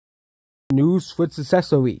New Switch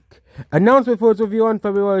Successor Week. Announcement for its review on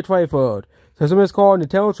February 23rd. So something is called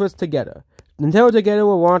Nintendo Switch Together. Nintendo Together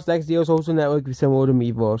will launch next year's social network similar to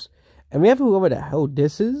Miiverse. And we have whoever the hell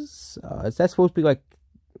this is. Is that supposed to be like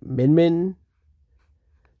Min Min?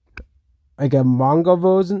 Like a manga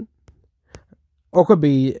version? Or could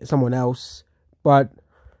be someone else. But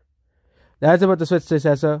that's about the Switch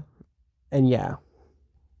Successor. And yeah.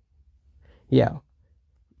 The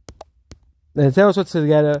Nintendo Switch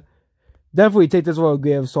Together. Definitely take this with a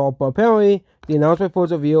grain of salt, but apparently the announcement for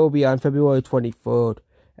its review will be on February 23rd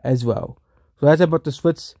as well. So that's about the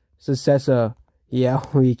Switch Successor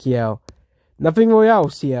week. Nothing really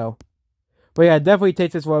else here. But yeah, definitely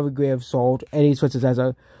take this with a grain of salt, any Switch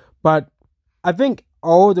Successor. But I think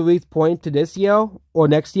all of the leads point to this year or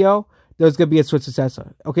next year, there's going to be a Switch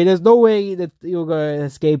Successor. Okay, there's no way that you're going to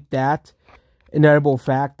escape that inevitable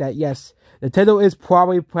fact that yes, Nintendo is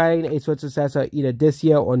probably planning a Switch Successor either this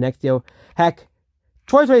year or next year. Heck,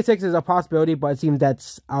 2026 is a possibility, but it seems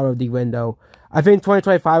that's out of the window. I think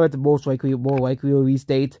 2025 is the more likely release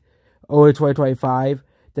date, early 2025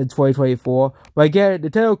 than 2024. But again,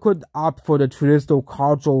 Nintendo could opt for the traditional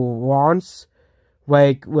console launch,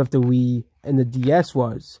 like with the Wii and the DS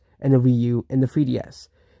was, and the Wii U and the 3DS.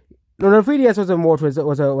 No, the 3DS was a more kind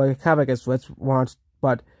of like a Switch launch,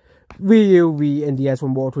 but Wii U, Wii, and DS were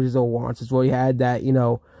more traditional launches where you had that,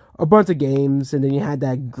 a bunch of games, and then you had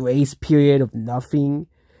that grace period of nothing.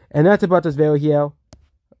 And that's about this video here.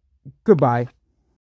 Goodbye.